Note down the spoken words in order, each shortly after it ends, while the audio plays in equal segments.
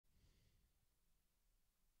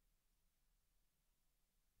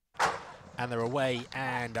And they're away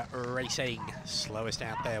and racing. Slowest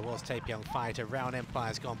out there was Taepyeong Fighter. Round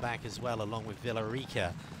Empire's gone back as well, along with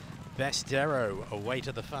Villarica. Bestero away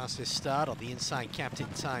to the fastest start on the inside, Captain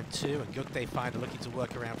Time 2, and GUKDAE Fighter looking to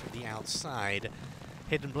work around from the outside.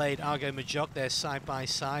 Hidden Blade, Argo Majok, they're side by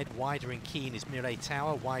side. Wider and keen is Mireille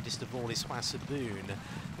Tower. Widest of all is Hwasaboon.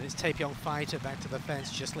 And it's Taepyeong Fighter back to the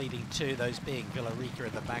fence, just leading two, those being Villarica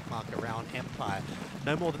in the back marker around Empire.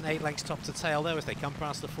 No more than 8 lengths top to tail though as they come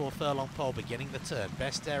past the 4 furlong pole, beginning the turn.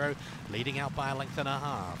 Bestero leading out by a length and a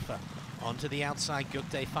half. Onto the outside,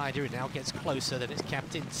 GUKDAE Fighter, who now gets closer. Then it's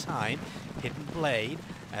Captain Time, Hidden Blade.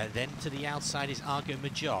 Then to the outside is Argo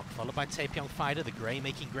Majok, followed by Taepyeong Fighter, the grey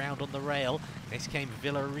making ground on the rail. Next came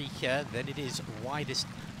Villarica, then it is widest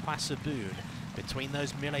Hwasaboon. Between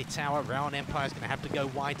those, Mireille Tower, Round Empire's going to have to go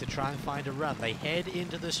wide to try and find a run. They head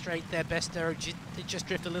into the straight there. Bestero just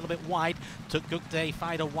drift a little bit wide. Took GUKDAE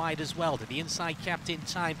Fighter wide as well. To the inside, Captain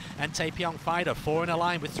Time and Taepyeong Fighter. 4 in a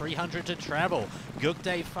line with 300 to travel.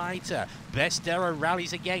 GUKDAE Fighter. Bestero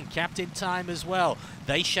rallies again. Captain Time as well.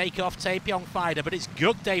 They shake off Taepyeong Fighter, but it's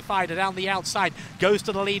GUKDAE Fighter down the outside. Goes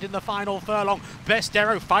to the lead in the final furlong.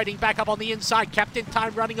 Bestero fighting back up on the inside. Captain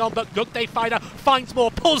Time running on, but GUKDAE Fighter finds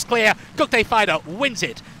more. Pulls clear. GUKDAE Fighter wins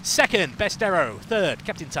it. Second, Bestero. Third,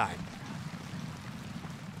 Captain Time.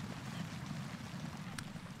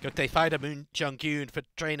 GUKDAE Fighter, Jung-kyun for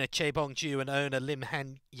trainer Choi Bong-ju and owner Lim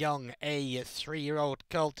Han-yong, a 3-year-old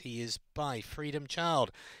colt. He is by Freedom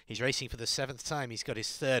Child. He's racing for the 7th time. He's got his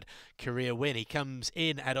 3rd career win. He comes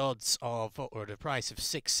in at odds of, or at a price of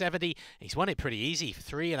 $6.70. He's won it pretty easy,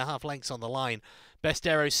 3.5 lengths on the line.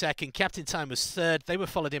 Bestero second, Captain Time was 3rd. They were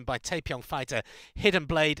followed in by Taepyeong Fighter, Hidden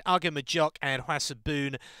Blade, Argo Majok and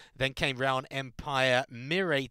Hwasaboon. Then came Round Empire, Mireille